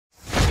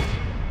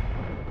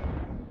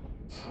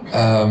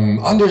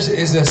Anders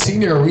is a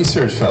senior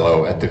research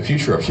fellow at the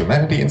Future of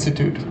Humanity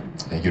Institute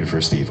at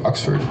University of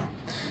Oxford.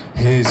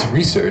 His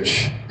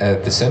research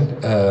at the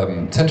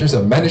centers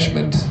on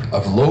management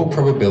of low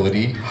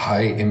probability,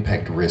 high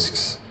impact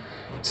risks,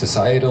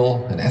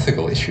 societal and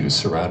ethical issues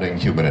surrounding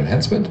human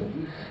enhancement,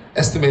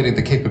 estimating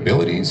the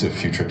capabilities of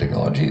future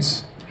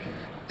technologies,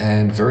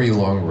 and very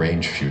long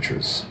range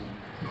futures.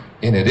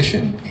 In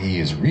addition, he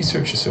is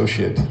research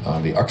associate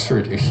on the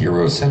Oxford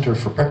Uhiro Center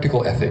for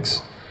Practical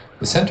Ethics,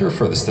 the Center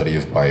for the Study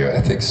of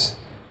Bioethics,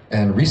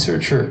 and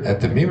researcher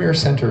at the Mimir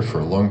Center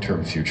for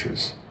Long-Term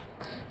Futures.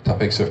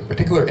 Topics of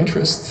particular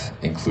interest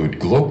include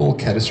global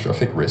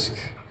catastrophic risk,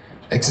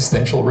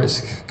 existential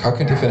risk,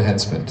 cognitive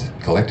enhancement,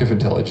 collective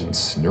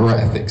intelligence,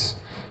 neuroethics,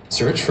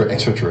 search for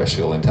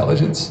extraterrestrial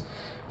intelligence,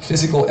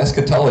 physical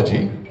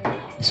eschatology,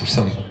 these are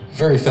some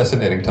very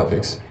fascinating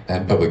topics,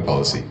 and public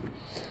policy.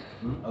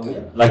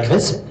 Like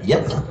this?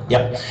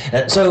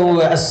 Yep.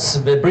 So as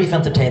a brief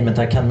entertainment,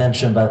 I can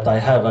mention that I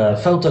have a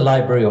photo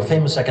library of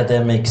famous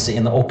academics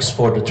in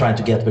Oxford trying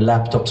to get the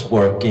laptops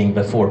working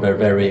before their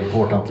very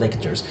important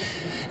lectures.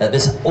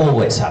 This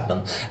always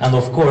happens. And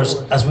of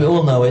course, as we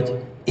all know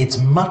it, it's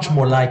much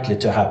more likely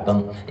to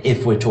happen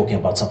if we're talking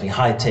about something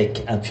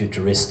high-tech and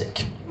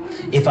futuristic.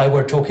 If I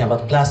were talking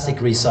about plastic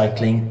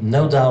recycling,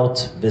 no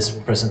doubt this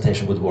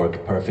presentation would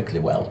work perfectly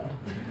well.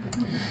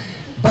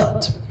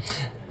 But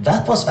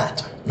that was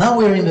that. Now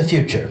we're in the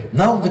future.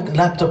 Now the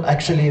laptop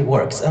actually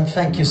works, and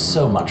thank you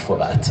so much for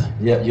that.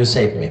 Yeah, you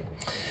saved me.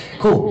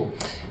 Cool.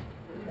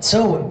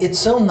 So it's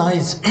so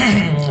nice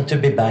to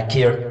be back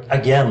here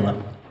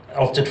again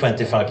after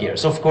 25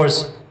 years. Of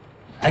course,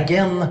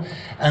 again,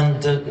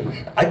 and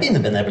I've been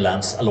in the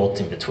Netherlands a lot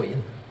in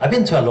between. I've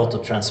been to a lot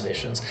of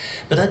transmissions,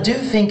 but I do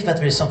think that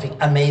there is something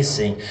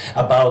amazing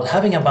about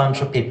having a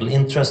bunch of people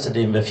interested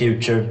in the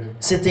future,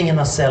 sitting in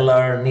a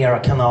cellar near a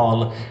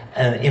canal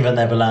in the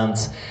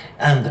Netherlands,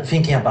 and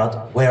thinking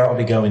about where are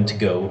we going to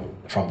go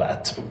from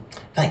that.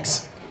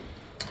 Thanks.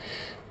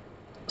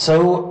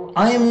 So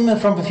I'm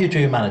from the Future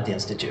Humanity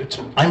Institute.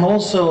 I'm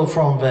also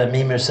from the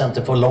Mimir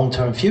Center for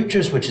Long-Term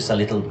Futures, which is a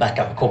little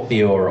backup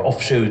copy or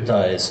offshoot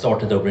I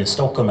started over in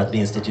Stockholm at the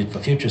Institute for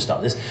Future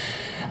Studies.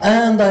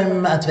 And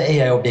I'm at the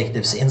AI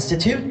Objectives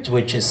Institute,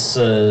 which is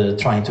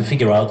trying to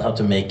figure out how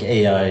to make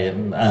AI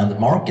and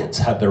markets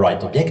have the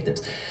right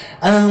objectives.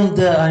 And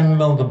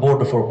I'm on the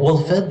board for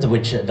AllFed,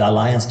 which is the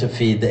alliance to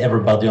feed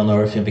everybody on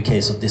Earth in the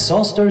case of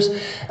disasters.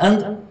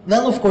 And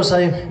then, of course,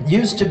 I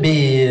used to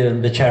be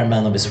the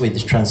chairman of the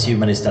Swedish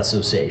Transhumanist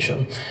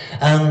Association.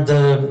 And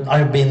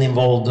I've been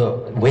involved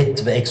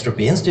with the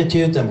Extropy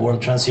Institute and World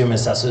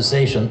Transhumanist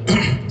Association.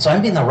 So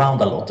I've been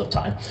around a lot of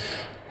time.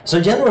 So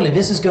generally,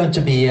 this is going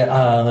to be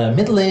a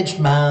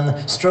middle-aged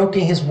man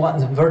stroking his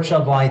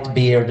virtual white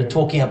beard,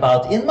 talking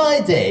about, in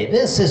my day,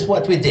 this is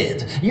what we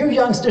did. You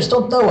youngsters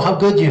don't know how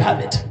good you have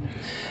it.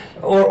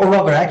 Or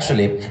rather,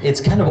 actually,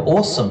 it's kind of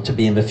awesome to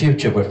be in the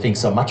future where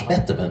things are much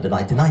better than the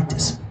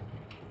 1990s.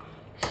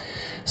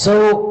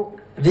 So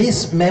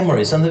these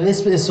memories, and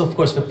this is of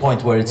course the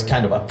point where it's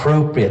kind of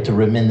appropriate to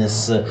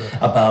reminisce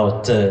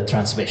about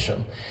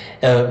transmission.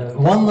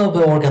 One of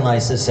the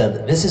organizers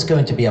said, this is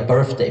going to be a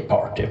birthday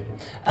party.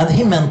 And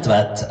he meant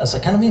that as a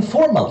kind of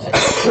informal thing.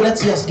 So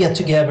let's just get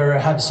together,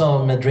 have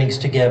some drinks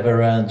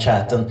together and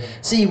chat and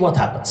see what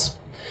happens.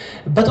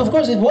 But of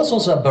course it was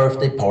also a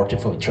birthday party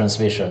for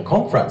transmission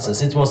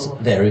conferences. It was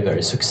very,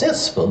 very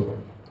successful.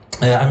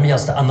 I'm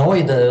just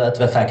annoyed at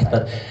the fact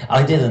that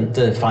I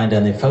didn't find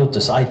any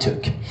photos I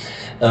took.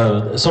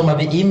 Some of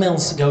the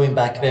emails going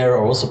back there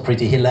are also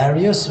pretty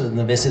hilarious.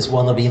 This is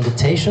one of the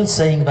invitations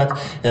saying that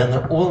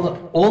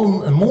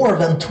more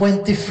than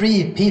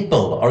 23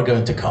 people are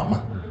going to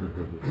come.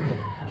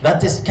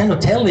 That is kind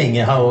of telling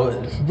how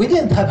we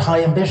didn't have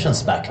high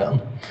ambitions back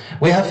then.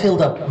 We have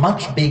filled up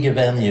much bigger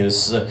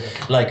venues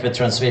like the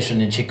Transvision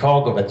in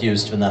Chicago that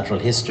used the Natural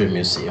History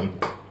Museum.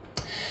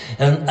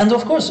 And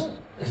of course,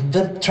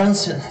 the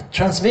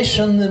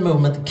Transvision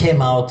movement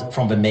came out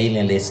from the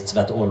mailing lists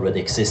that already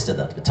existed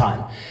at the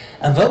time.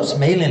 And those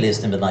mailing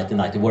lists in the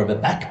 1990s were the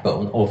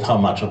backbone of how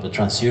much of the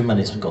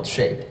transhumanism got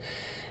shaped.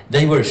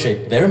 They were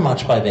shaped very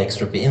much by the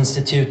Extropy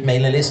Institute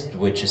mailing list,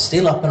 which is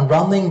still up and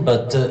running,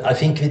 but I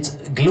think its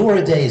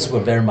glory days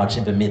were very much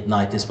in the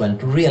mid-90s when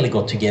it really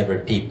got together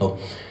people.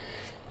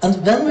 And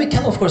then we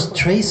can, of course,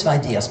 trace the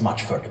ideas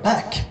much further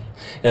back.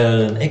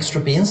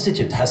 Extropy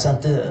Institute has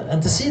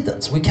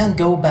antecedents. We can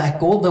go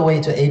back all the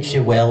way to H.G.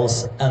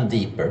 Wells and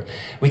deeper.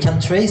 We can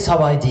trace how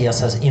ideas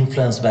has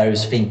influenced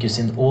various thinkers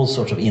in all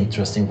sorts of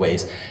interesting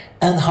ways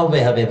and how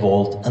they have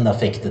evolved and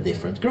affected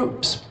different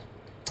groups.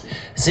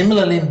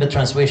 Similarly, the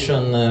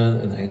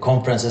Transvision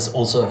conferences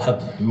also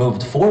have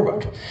moved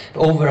forward.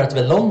 Over at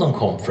the London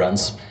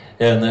conference,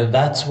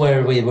 that's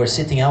where we were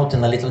sitting out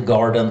in a little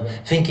garden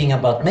thinking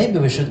about maybe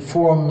we should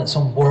form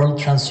some World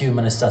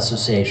Transhumanist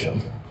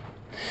Association.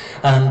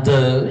 And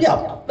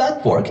yeah,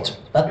 that worked.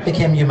 That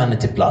became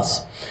Humanity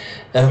Plus.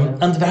 And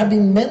there have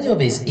been many of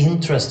these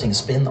interesting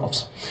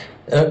spin-offs.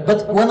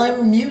 But when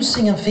I'm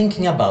musing and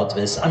thinking about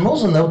this, I'm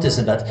also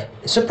noticing that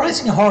it's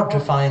surprisingly hard to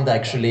find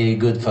actually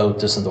good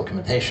photos and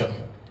documentation.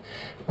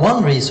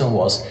 One reason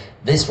was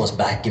this was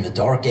back in the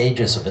dark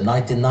ages of the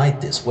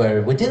 1990s,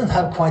 where we didn't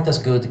have quite as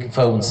good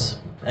phones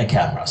and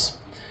cameras.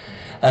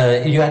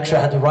 You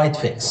actually had to write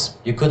things.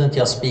 You couldn't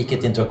just speak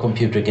it into a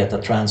computer, get a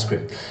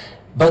transcript.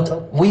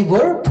 But we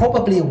were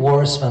probably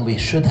worse than we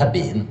should have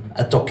been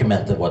at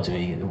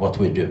documenting what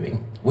we're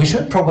doing. We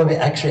should probably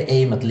actually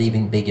aim at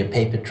leaving bigger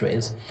paper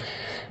trails.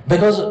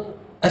 Because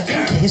I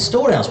think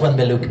historians, when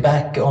they look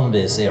back on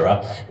this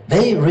era,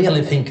 they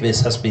really think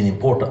this has been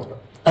important.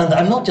 And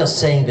I'm not just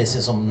saying this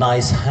in some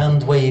nice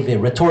hand-wavy,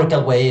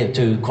 rhetorical way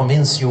to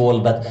convince you all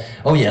that,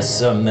 oh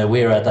yes,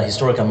 we're at a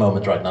historical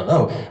moment right now.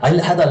 No, I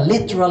had a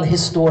literal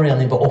historian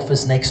in the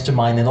office next to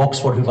mine in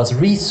Oxford who was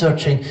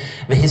researching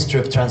the history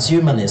of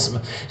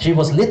transhumanism. She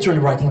was literally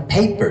writing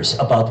papers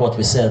about what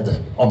we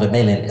said on the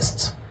mailing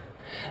lists.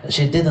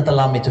 She didn't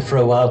allow me to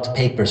throw out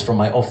papers from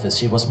my office.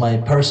 She was my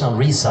personal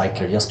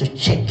recycler just to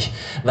check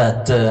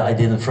that I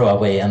didn't throw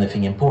away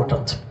anything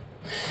important.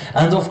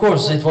 And of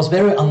course, it was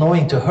very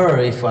annoying to her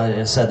if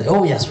I said,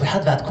 oh yes, we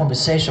had that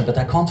conversation, but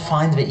I can't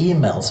find the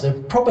emails. They're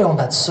probably on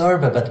that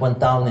server that went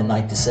down in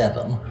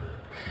 '97.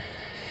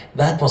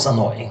 That was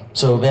annoying.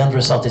 So the end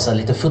result is a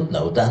little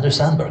footnote, Andrew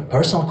Sandberg,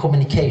 personal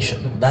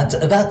communication.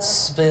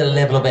 That's the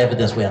level of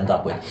evidence we end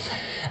up with.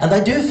 And I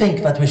do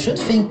think that we should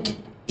think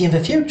in the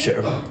future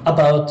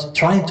about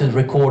trying to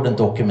record and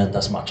document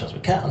as much as we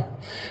can.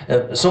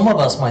 Some of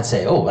us might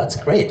say, oh, that's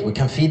great, we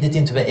can feed it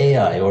into the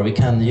AI, or we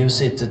can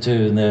use it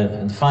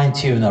to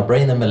fine-tune our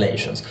brain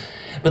emulations.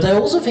 But I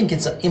also think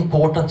it's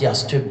important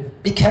just to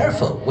be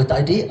careful with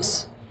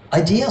ideas.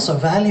 Ideas are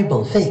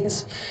valuable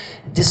things.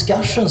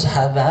 Discussions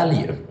have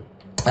value,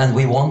 and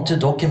we want to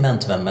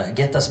document them,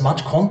 get as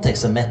much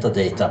context and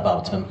metadata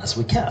about them as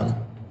we can.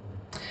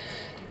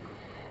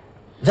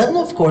 Then,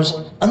 of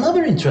course,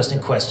 another interesting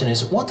question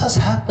is what has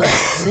happened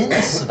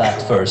since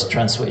that first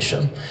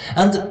transmission?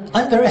 And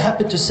I'm very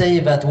happy to say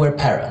that we're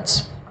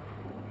parents.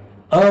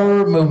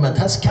 Our movement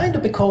has kind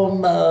of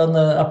become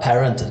a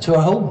parent to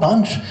a whole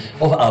bunch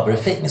of other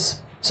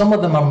things. Some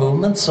of them are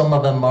movements, some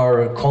of them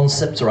are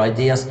concepts or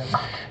ideas,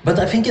 but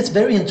I think it's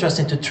very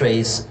interesting to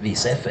trace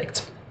these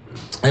effects.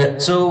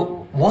 So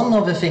one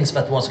of the things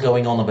that was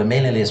going on the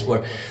mailing list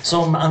were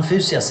some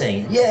enthusiasts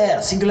saying, yeah,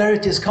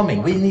 singularity is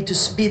coming, we need to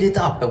speed it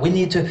up, we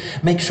need to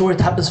make sure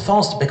it happens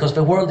fast because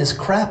the world is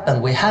crap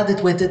and we had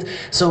it with it,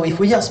 so if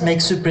we just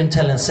make super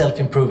intelligent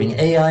self-improving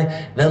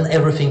AI, then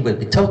everything will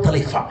be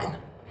totally fine.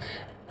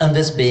 And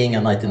this being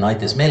a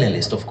 1990s mailing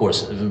list, of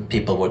course,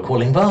 people were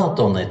calling out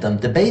on it and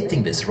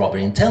debating this rather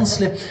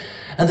intensely.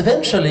 And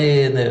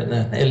eventually,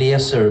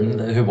 Eliezer,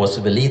 who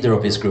was the leader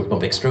of his group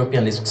of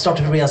extropianists,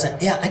 started realizing,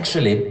 yeah,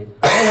 actually,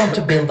 I want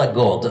to build a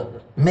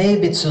god.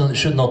 Maybe it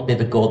should not be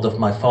the god of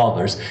my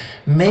fathers.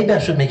 Maybe I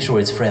should make sure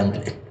it's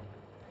friendly.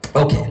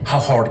 Okay, how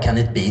hard can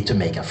it be to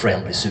make a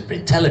friendly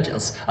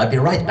superintelligence? I'll be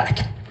right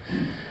back.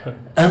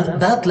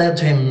 And that led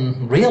to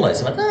him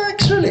realizing that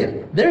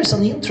actually there is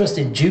an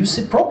interesting,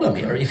 juicy problem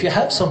here. If you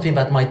have something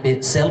that might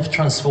be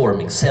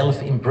self-transforming,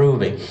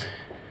 self-improving,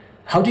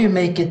 how do you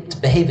make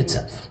it behave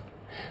itself?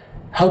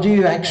 How do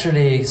you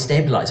actually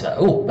stabilize that?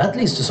 Oh, that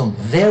leads to some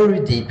very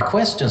deep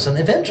questions and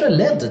eventually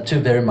led to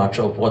very much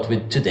of what we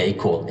today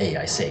call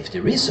AI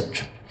safety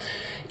research.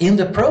 In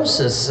the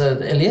process,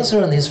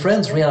 Eliezer and his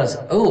friends realized,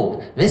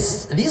 oh,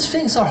 these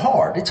things are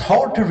hard. It's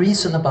hard to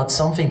reason about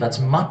something that's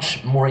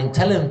much more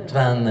intelligent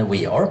than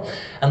we are.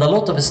 And a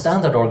lot of the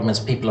standard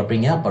arguments people are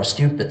bringing up are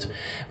stupid.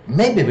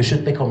 Maybe we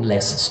should become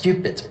less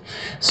stupid.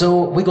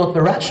 So we got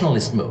the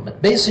rationalist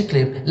movement.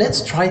 Basically,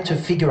 let's try to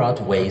figure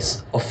out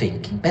ways of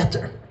thinking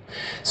better.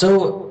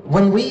 So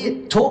when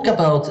we talk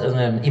about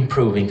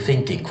improving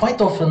thinking, quite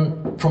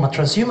often from a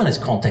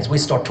transhumanist context, we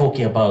start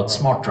talking about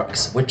smart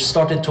drugs, which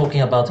started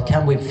talking about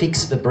can we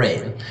fix the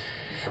brain.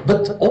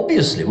 But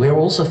obviously we're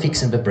also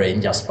fixing the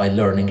brain just by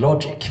learning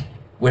logic.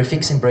 We're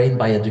fixing brain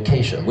by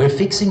education. We're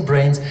fixing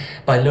brains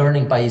by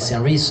learning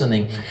Bayesian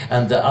reasoning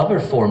and the other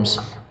forms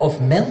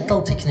of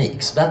mental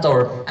techniques that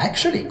are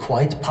actually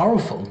quite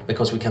powerful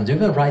because we can do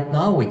them right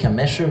now, we can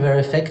measure their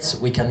effects,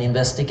 we can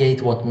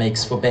investigate what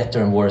makes for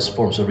better and worse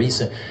forms of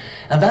reason.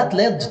 And that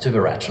led to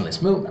the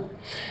rationalist movement.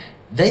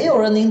 They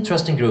are an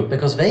interesting group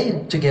because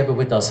they, together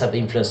with us, have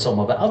influenced some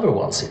of the other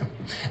ones here.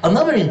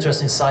 Another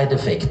interesting side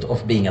effect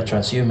of being a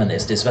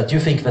transhumanist is that you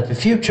think that the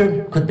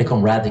future could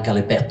become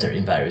radically better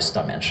in various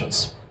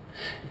dimensions.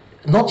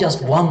 Not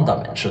just one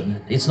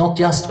dimension. It's not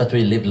just that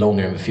we live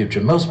longer in the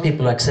future. Most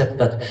people accept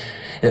that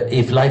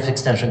if life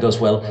extension goes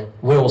well,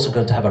 we're also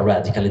going to have a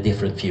radically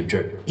different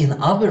future in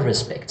other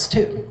respects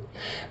too.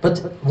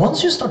 But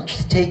once you start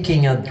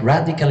taking a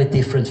radically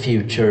different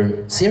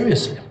future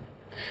seriously,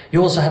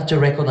 you also have to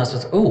recognize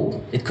that,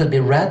 oh, it could be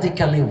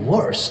radically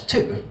worse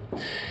too.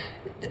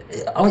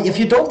 if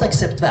you don't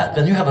accept that,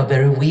 then you have a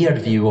very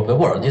weird view of the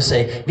world. You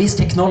say, these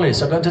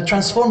technologies are going to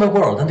transform the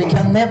world and they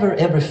can never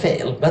ever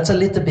fail. That's a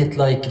little bit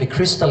like the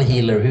crystal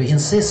healer who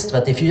insists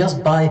that if you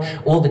just buy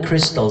all the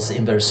crystals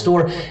in their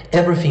store,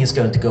 everything is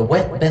going to go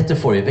better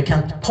for you. There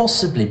can't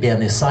possibly be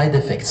any side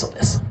effects of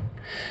this.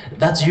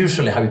 That's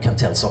usually how you can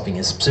tell something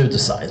is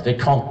pseudoscience. There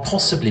can't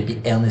possibly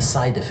be any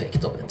side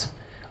effect of it.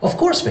 Of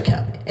course there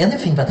can be.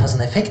 Anything that has an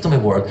effect on the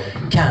world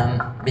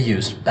can be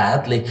used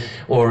badly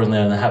or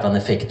have an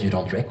effect you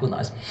don't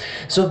recognize.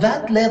 So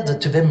that led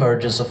to the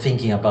emergence of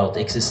thinking about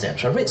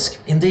existential risk.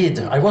 Indeed,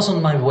 I was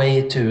on my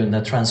way to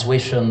the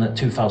Transvision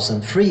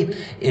 2003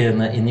 in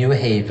New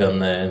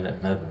Haven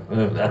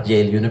at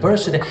Yale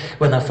University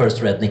when I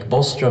first read Nick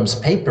Bostrom's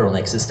paper on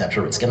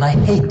existential risk, and I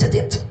hated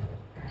it.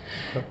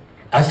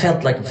 I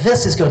felt like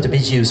this is going to be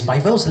used by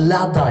those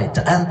Luddite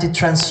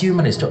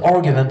anti-transhumanists to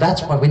argue that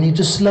that's why we need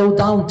to slow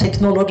down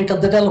technological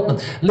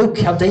development. Look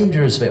how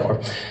dangerous they are.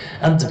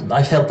 And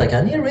I felt like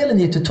I really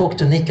need to talk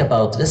to Nick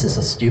about this is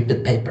a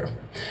stupid paper.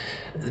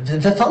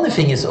 The funny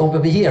thing is, over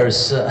the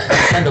years, I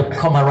kind of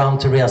come around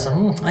to realize,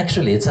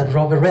 actually, it's a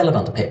rather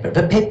relevant paper.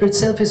 The paper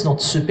itself is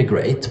not super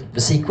great.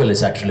 The sequel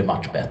is actually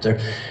much better.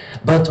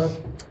 But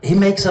he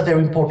makes a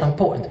very important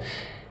point.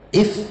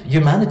 If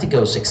humanity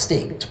goes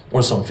extinct,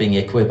 or something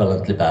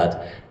equivalently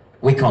bad,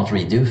 we can't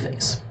redo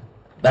things.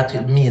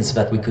 That means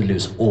that we could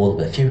lose all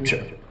the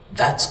future.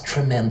 That's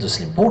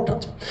tremendously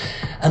important.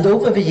 And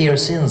over the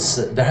years since,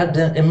 there have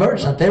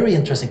emerged a very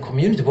interesting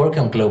community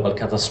working on global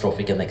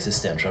catastrophic and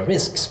existential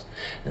risks.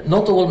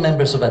 Not all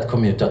members of that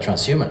community are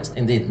transhumanists.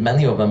 Indeed,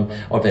 many of them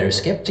are very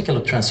skeptical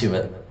of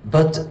transhumanism.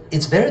 But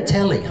it's very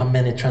telling how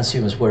many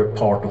transhumanists were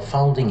part of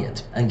founding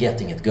it and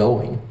getting it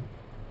going.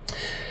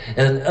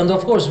 And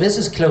of course, this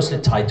is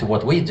closely tied to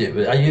what we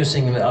do. I'm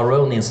using our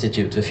own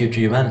institute, the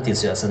Future Humanity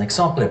Institute, as an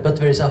example, but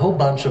there is a whole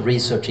bunch of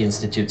research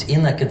institutes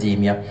in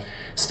academia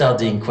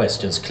studying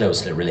questions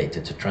closely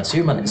related to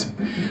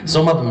transhumanism.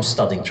 Some of them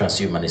studying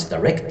transhumanism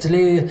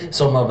directly,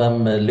 some of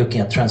them looking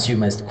at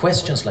transhumanist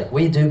questions like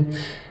we do,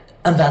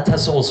 and that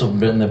has also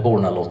been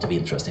borne a lot of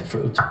interesting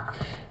fruit.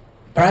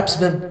 Perhaps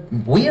the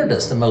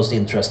weirdest, the most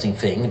interesting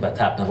thing that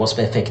happened was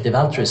the effective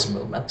altruism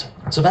movement.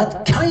 So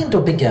that kind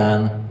of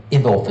began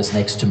in the office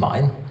next to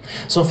mine.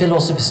 Some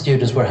philosophy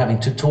students were having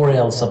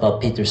tutorials about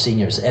Peter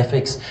Singer's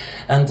ethics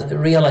and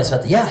realized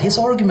that, yeah, his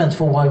argument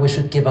for why we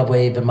should give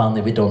away the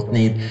money we don't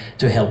need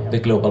to help the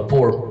global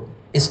poor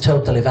is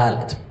totally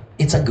valid.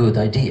 It's a good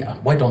idea.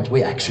 Why don't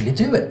we actually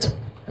do it?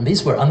 And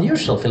these were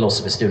unusual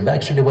philosophy students. They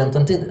actually went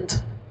and did it.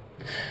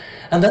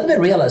 And then we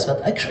realized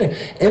that actually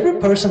every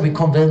person we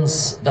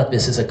convince that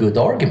this is a good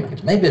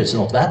argument, maybe there's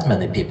not that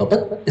many people,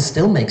 but it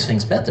still makes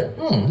things better.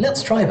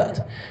 Let's try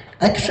that.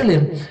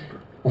 Actually,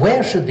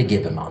 where should we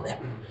give the money?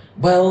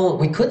 Well,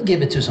 we could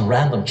give it to some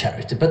random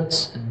charity,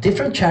 but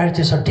different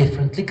charities are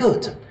differently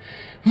good.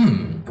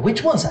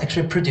 Which ones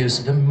actually produce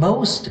the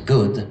most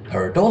good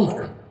per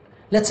dollar?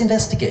 Let's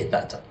investigate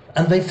that.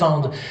 And they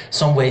found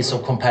some ways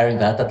of comparing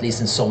that, at least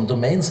in some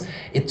domains.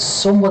 It's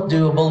somewhat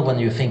doable when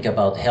you think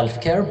about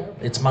healthcare.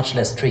 It's much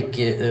less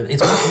tricky,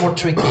 it's much more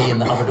tricky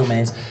in other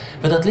domains.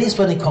 But at least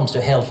when it comes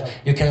to health,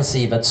 you can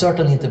see that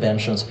certain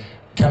interventions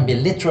can be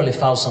literally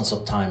thousands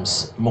of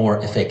times more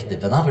effective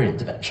than other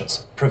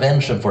interventions.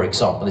 Prevention, for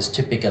example, is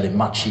typically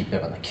much cheaper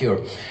than a cure.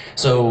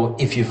 So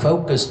if you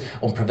focus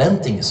on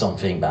preventing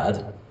something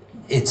bad,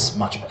 it's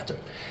much better.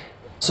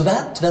 So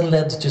that then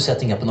led to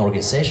setting up an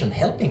organization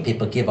helping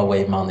people give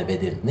away money they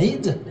didn't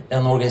need,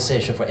 an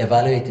organization for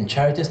evaluating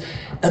charities,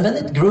 and then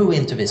it grew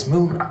into this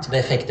movement, the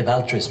effective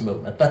altruism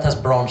movement, that has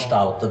branched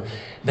out and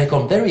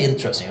become very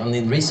interesting, and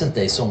in recent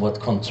days somewhat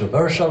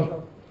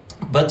controversial.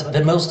 But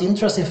the most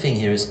interesting thing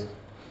here is,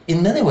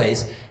 in many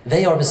ways,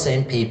 they are the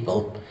same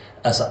people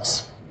as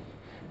us.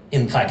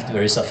 In fact,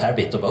 there is a fair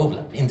bit of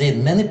overlap. Indeed,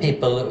 many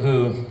people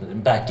who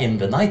back in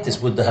the 90s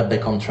would have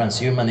become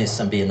transhumanists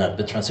and been at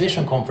the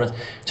Transvision conference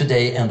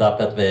today end up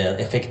at the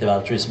Effective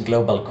Altruism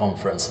Global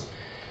Conference.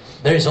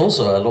 There is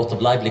also a lot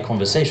of lively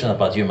conversation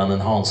about human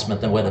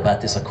enhancement and whether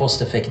that is a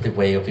cost-effective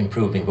way of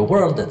improving the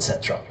world,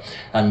 etc.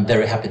 I'm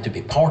very happy to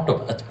be part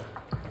of it.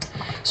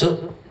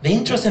 So the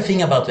interesting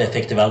thing about the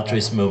effective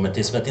altruism movement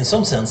is that in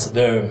some sense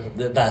the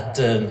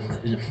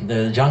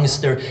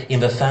youngster in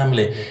the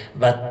family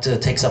that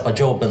takes up a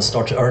job and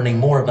starts earning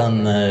more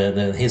than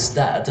his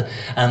dad,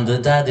 and the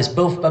dad is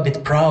both a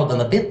bit proud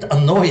and a bit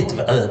annoyed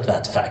at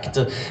that fact.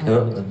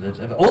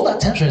 All the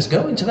attention is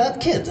going to that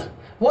kid.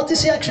 What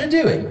is he actually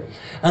doing?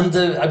 And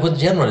I would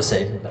generally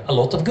say a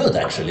lot of good,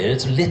 actually.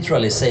 It's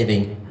literally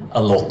saving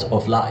a lot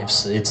of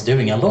lives. It's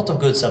doing a lot of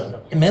good stuff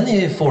in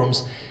many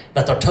forms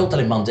that are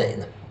totally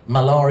mundane.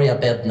 Malaria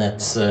bed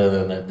nets,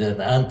 the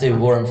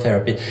anti-worm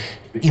therapy,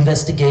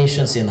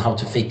 investigations in how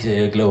to fix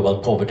global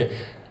poverty,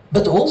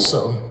 but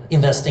also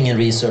investing in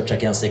research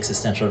against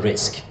existential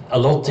risk, a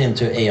lot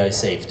into AI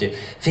safety,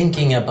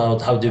 thinking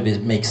about how do we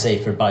make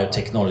safer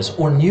biotechnologies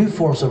or new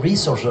forms of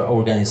research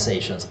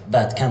organizations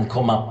that can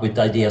come up with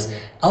ideas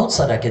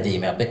outside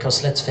academia,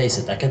 because let's face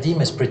it,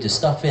 academia is pretty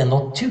stuffy and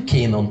not too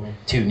keen on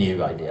too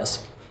new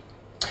ideas.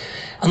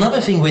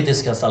 Another thing we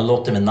discussed a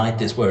lot in the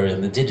 90s were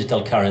in the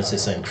digital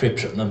currencies and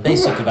encryption. And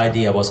basically the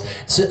idea was,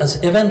 so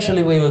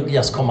eventually we will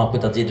just come up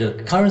with a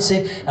digital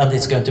currency and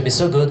it's going to be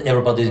so good,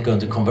 everybody is going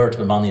to convert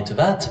the money into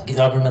that,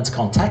 governments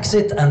can't tax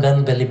it, and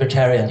then the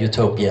libertarian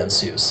utopia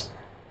ensues.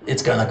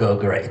 It's gonna go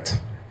great.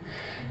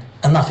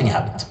 And nothing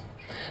happened.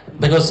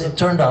 Because it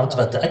turned out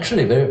that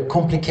actually there are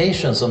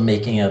complications of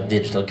making a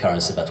digital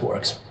currency that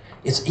works.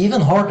 It's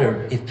even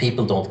harder if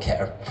people don't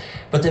care.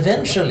 But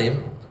eventually,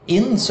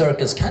 in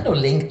circles kind of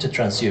linked to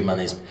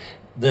transhumanism,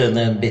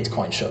 the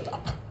Bitcoin showed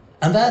up.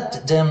 And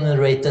that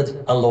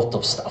generated a lot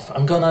of stuff.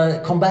 I'm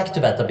gonna come back to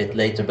that a bit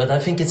later, but I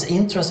think it's an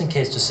interesting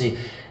case to see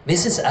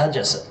this is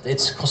adjacent,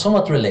 it's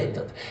somewhat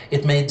related.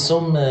 It made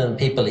some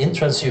people in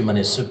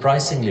transhumanism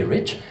surprisingly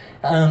rich,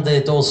 and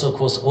it also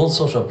caused all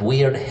sorts of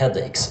weird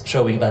headaches,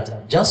 showing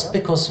that just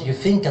because you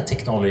think a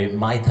technology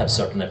might have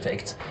certain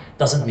effects,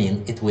 doesn't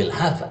mean it will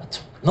have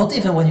that. Not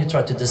even when you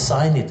try to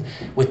design it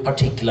with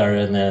particular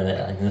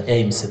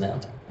aims in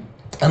end.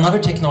 Another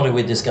technology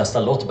we discussed a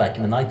lot back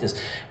in the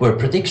 90s were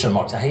prediction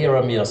marks. Here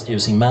I'm just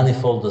using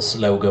Manifold as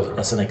logo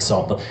as an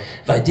example.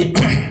 The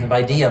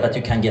idea that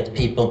you can get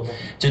people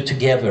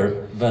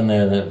together when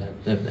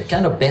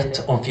kind of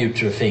bet on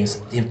future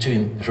things to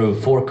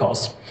improve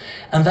forecasts.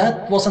 And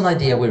that was an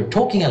idea we were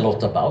talking a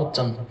lot about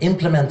and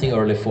implementing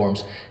early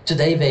forms.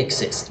 Today they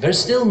exist. They're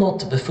still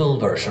not the full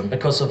version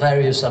because of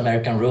various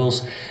American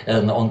rules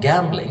on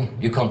gambling.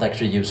 You can't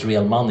actually use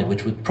real money,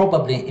 which would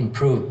probably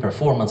improve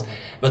performance,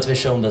 but we've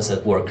shown that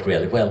it worked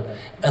really well.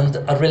 And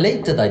a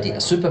related idea,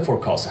 super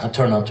forecasting, had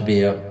turned out to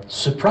be a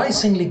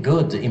surprisingly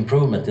good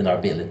improvement in our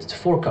ability to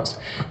forecast.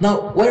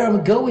 Now, where am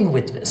I going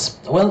with this?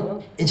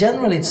 Well,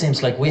 generally it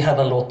seems like we have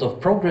a lot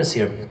of progress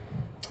here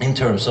in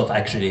terms of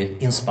actually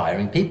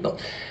inspiring people,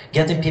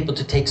 getting people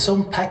to take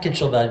some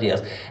package of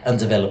ideas and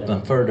develop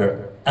them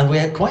further. And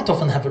we quite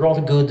often have rather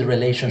good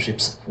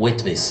relationships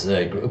with these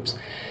groups.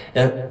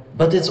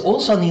 But it's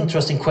also an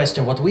interesting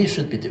question what we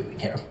should be doing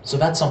here. So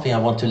that's something I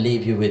want to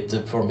leave you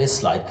with from this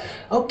slide.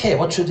 Okay,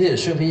 what should we do?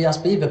 Should we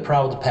just be the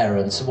proud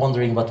parents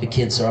wondering what the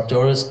kids are up to?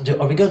 Or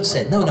are we going to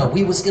say, no,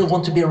 we will still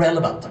want to be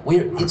relevant?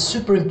 It's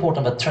super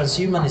important that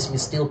transhumanism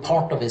is still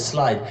part of this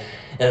slide,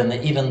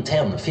 even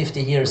 10,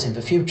 50 years in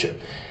the future.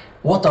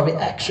 What are we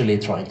actually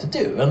trying to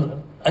do?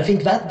 And I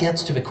think that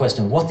gets to the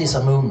question, what is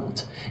a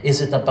movement?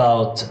 Is it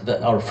about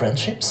our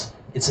friendships?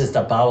 Is it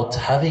about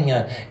having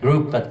a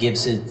group that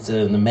gives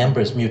the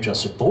members mutual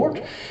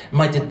support?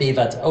 Might it be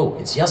that,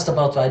 it's just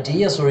about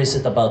ideas, or is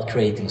it about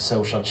creating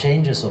social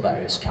changes of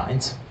various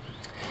kinds?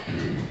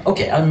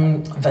 Okay,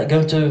 I'm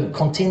going to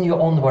continue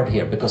onward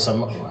here because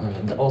I'm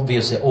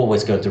obviously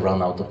always going to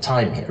run out of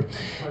time here.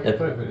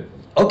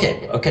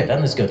 Okay,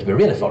 then it's going to be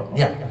really fun,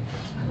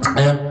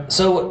 yeah.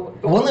 So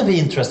one of the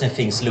interesting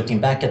things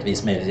looking back at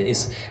this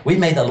is we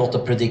made a lot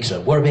of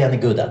predictions. Were we any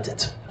good at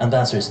it? And the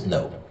answer is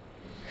no.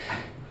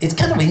 It's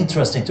kind of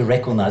interesting to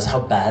recognize how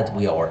bad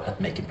we are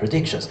at making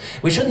predictions.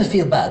 We shouldn't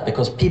feel bad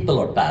because people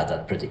are bad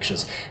at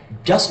predictions.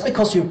 Just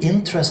because you're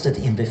interested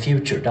in the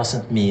future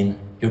doesn't mean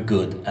you're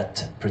good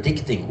at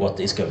predicting what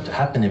is going to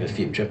happen in the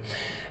future.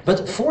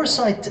 But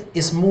foresight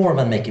is more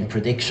than making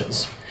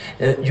predictions.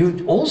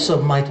 You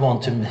also might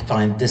want to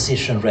find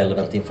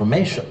decision-relevant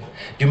information.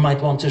 You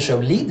might want to show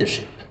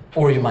leadership,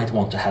 or you might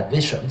want to have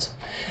visions.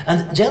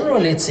 And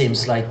generally it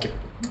seems like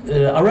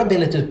our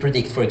ability to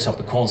predict, for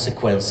example,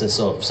 consequences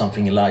of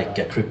something like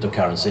a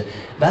cryptocurrency,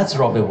 that's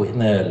rather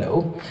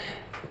low.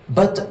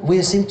 But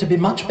we seem to be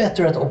much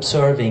better at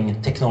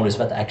observing technologies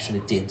that actually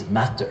did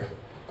matter.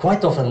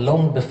 Quite often,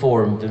 long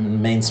before the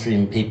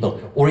mainstream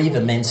people, or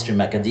even mainstream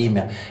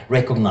academia,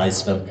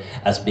 recognize them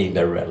as being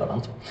very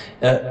relevant.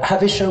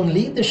 Have we shown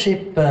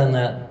leadership?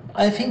 And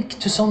I think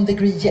to some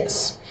degree,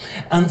 yes.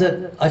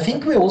 And I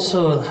think we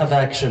also have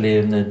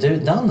actually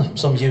done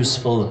some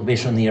useful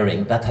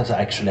visioneering that has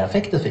actually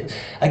affected it.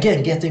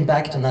 Again, getting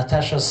back to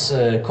Natasha's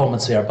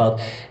comments here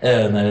about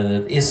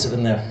is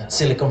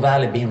Silicon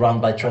Valley being run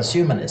by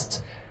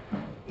transhumanists?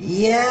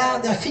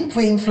 Yeah, I think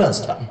we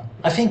influenced them.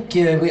 I think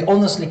we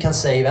honestly can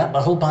say that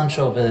a whole bunch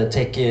of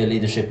tech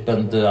leadership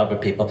and other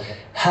people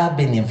have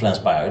been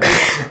influenced by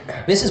ideas.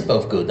 This is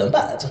both good and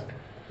bad.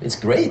 It's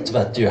great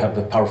that you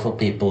have powerful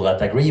people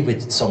that agree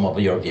with some of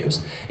your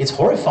views. It's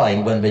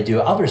horrifying when they do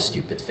other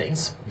stupid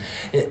things.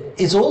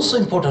 It's also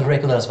important to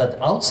recognize that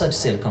outside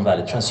Silicon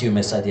Valley,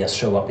 transhumanist ideas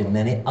show up in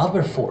many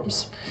other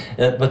forms,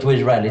 but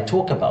we rarely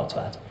talk about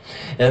that.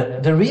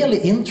 The really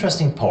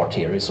interesting part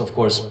here is, of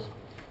course,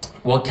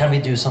 what can we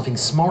do something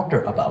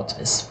smarter about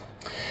this?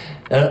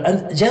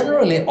 And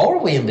generally, are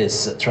we in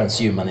this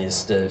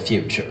transhumanist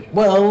future?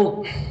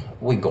 Well,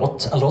 we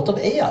got a lot of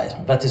AI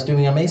that is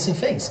doing amazing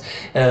things.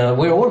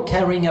 We're all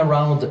carrying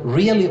around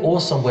really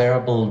awesome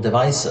wearable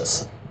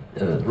devices.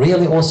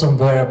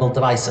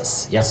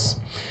 Yes.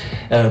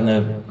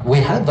 We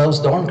have those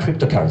darn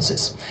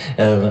cryptocurrencies.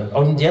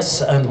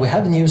 Yes, and we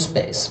have new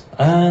space.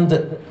 And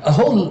a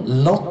whole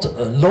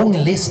long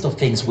list of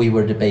things we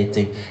were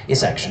debating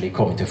is actually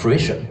coming to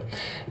fruition.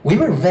 We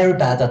were very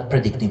bad at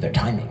predicting their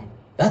timing.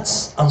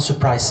 That's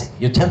unsurprising.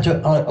 You tend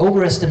to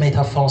overestimate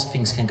how fast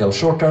things can go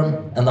short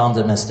term and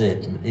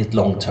underestimate it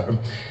long term.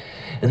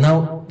 And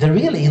now, the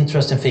really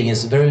interesting thing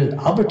is there are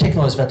other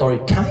technologies that are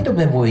kind of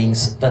in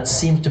wings that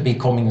seem to be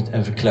coming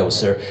ever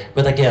closer.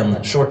 But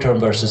again, short term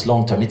versus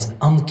long term, it's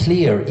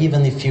unclear,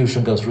 even if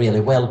fusion goes really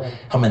well,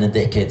 how many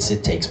decades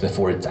it takes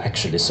before it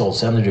actually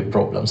solves energy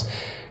problems.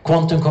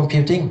 Quantum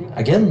computing,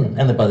 again,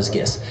 anybody's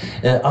guess.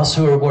 Us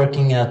who are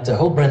working at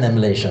whole brain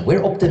emulation,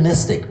 we're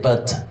optimistic,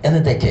 but any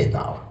decade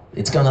now.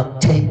 It's gonna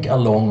take a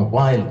long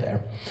while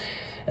there.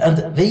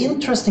 And the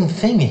interesting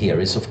thing here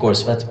is, of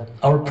course, that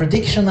our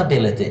prediction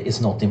ability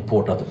is not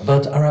important,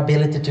 but our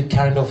ability to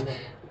kind of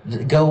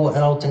go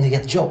out and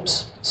get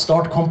jobs,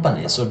 start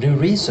companies, or do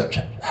research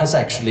has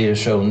actually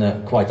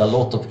shown quite a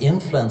lot of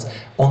influence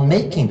on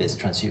making this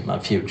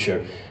transhuman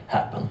future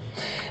happen.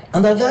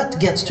 And that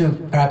gets to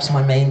perhaps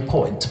my main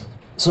point.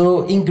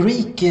 So in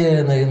Greek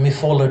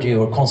mythology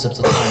or concepts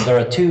of time, there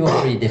are 2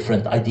 or 3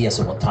 different ideas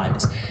of what time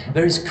is.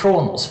 There is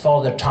chronos,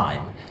 father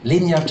time,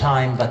 linear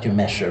time that you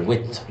measure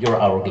with your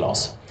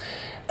hourglass.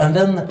 And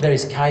then there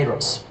is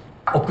kairos,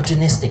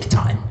 opportunistic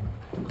time,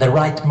 the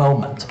right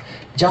moment.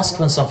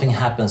 Just when something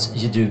happens,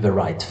 you do the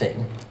right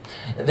thing.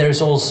 There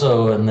is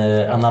also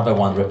another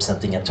one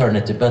representing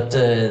eternity, but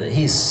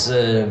he's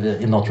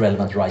not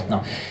relevant right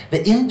now.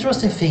 The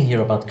interesting thing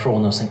here about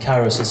chronos and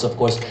kairos is, of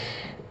course,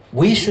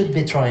 we should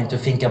be trying to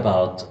think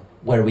about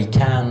where we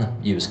can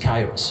use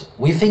kairos.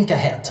 We think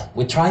ahead.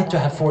 We try to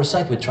have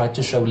foresight. We try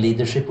to show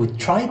leadership. We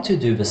try to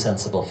do the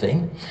sensible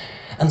thing.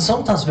 And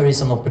sometimes there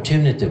is an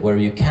opportunity where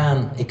you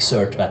can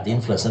exert that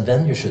influence, and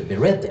then you should be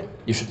ready.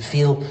 You should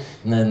feel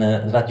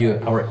that you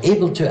are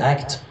able to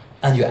act,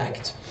 and you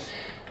act.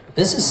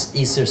 This is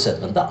easier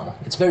said than done.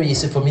 It's very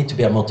easy for me to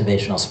be a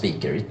motivational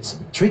speaker. It's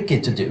tricky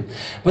to do.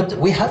 But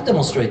we have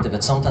demonstrated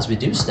that sometimes we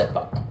do step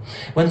up.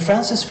 When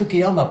Francis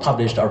Fukuyama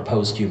published Our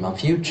Post-Human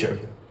Future,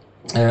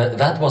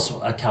 that was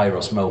a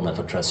kairos moment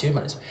for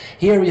transhumanism.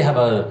 Here you have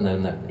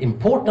an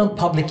important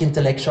public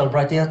intellectual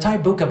writing an entire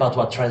book about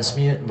why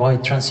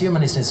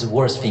transhumanism is the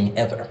worst thing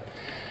ever.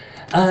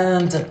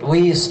 And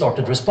we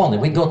started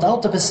responding. We got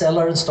out of the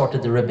cellar and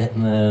started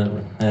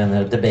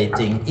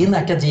debating in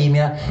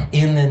academia,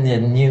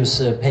 in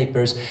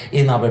newspapers,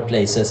 in other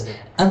places,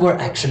 and we're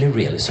actually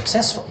really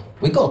successful.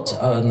 We got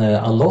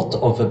a lot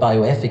of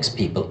bioethics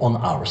people on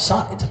our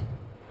side.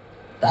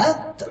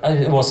 That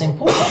was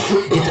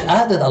important. It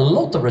added a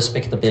lot of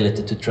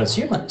respectability to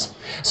transhumanism.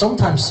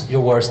 Sometimes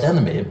your worst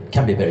enemy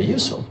can be very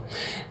useful.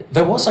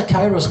 There was a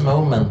kairos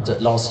moment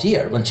last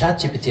year when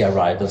ChatGPT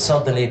arrived, and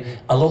suddenly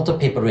a lot of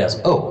people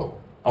realized, oh,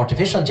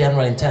 artificial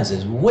general intelligence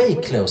is way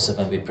closer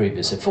than we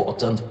previously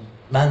thought, and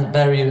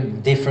very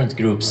different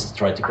groups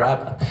try to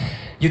grab it.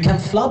 You can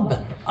flub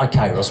a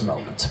kairos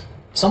moment.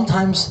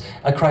 Sometimes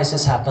a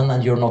crisis happens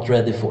and you're not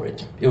ready for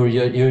it.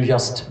 You're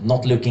just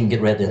not looking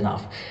ready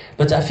enough.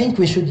 But I think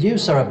we should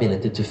use our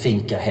ability to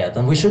think ahead,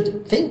 and we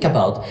should think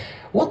about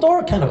what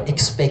are kind of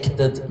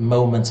expected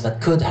moments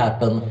that could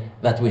happen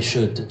that we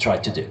should try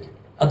to do.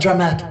 A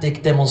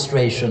dramatic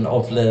demonstration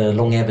of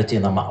longevity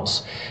in a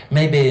mouse,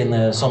 maybe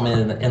in some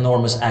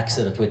enormous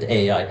accident with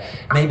AI,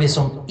 maybe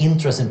some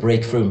interesting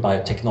breakthrough in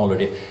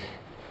biotechnology.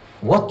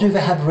 What do we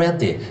have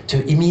ready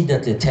to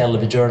immediately tell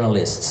the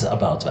journalists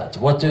about that?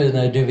 What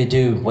do we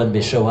do when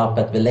we show up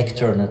at the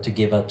lectern to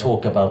give a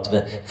talk about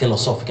the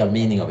philosophical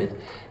meaning of it?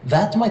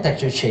 That might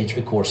actually change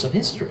the course of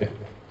history.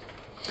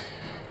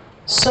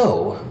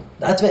 So,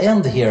 at the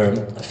end here,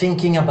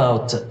 thinking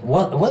about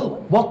what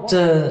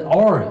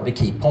are the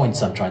key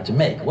points I'm trying to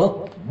make?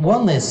 Well,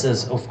 one is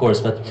of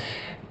course, that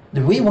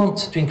we want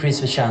to increase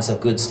the chance of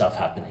good stuff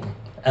happening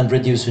and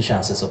reduce the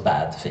chances of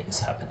bad things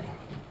happening.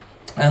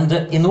 And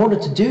in order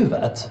to do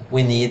that,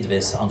 we need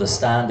this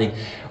understanding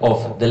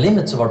of the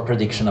limits of our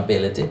prediction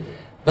ability,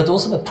 but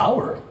also the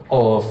power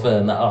of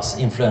us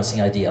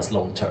influencing ideas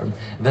long term,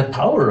 the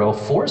power of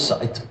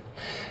foresight.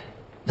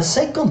 The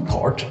second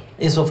part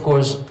is, of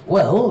course,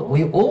 well,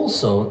 we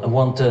also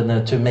want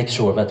to make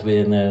sure that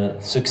we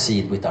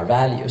succeed with our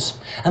values.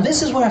 And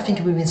this is where I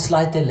think we've been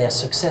slightly less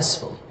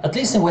successful. At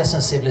least in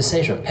Western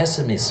civilization,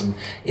 pessimism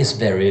is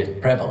very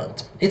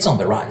prevalent. It's on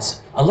the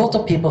rise. A lot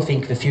of people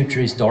think the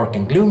future is dark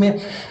and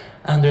gloomy,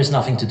 and there's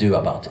nothing to do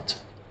about it.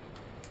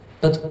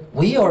 But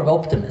we are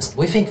optimists.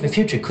 We think the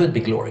future could be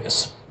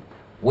glorious.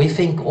 We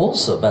think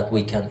also that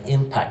we can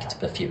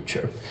impact the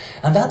future.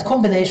 And that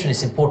combination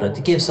is important.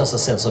 It gives us a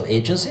sense of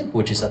agency,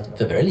 which is at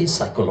the very least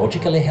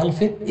psychologically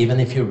healthy, even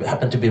if you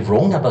happen to be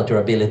wrong about your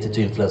ability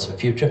to influence the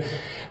future.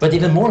 But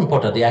even more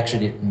important, it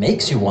actually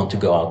makes you want to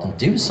go out and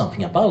do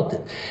something about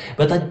it.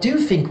 But I do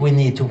think we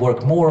need to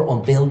work more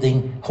on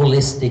building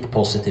holistic,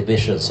 positive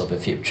visions of the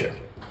future.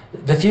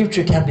 The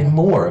future can be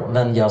more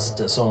than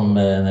just some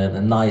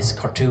nice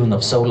cartoon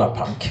of solar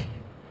punk.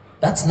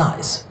 That's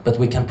nice, but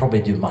we can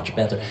probably do much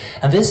better.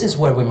 And this is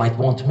where we might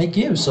want to make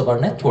use of our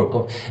network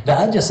of the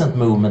adjacent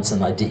movements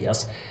and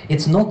ideas.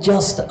 It's not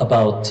just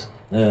about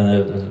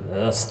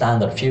a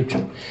standard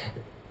future.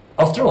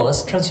 After all,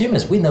 as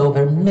transhumanists, we know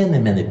there are many,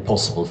 many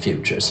possible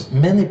futures,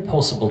 many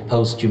possible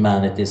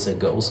post-humanities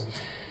and goals.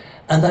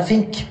 And I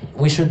think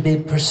we should be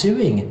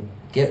pursuing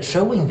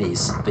showing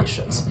these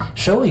visions,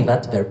 showing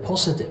that they're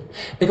positive.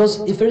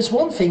 Because if there's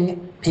one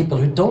thing people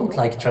who don't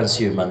like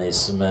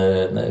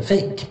transhumanism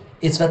think,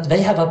 it's that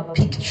they have a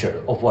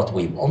picture of what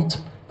we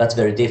want that's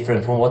very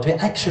different from what we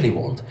actually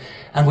want.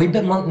 And we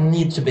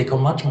need to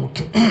become much more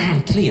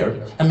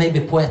clear and maybe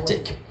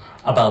poetic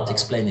about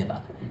explaining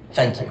that.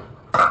 Thank you.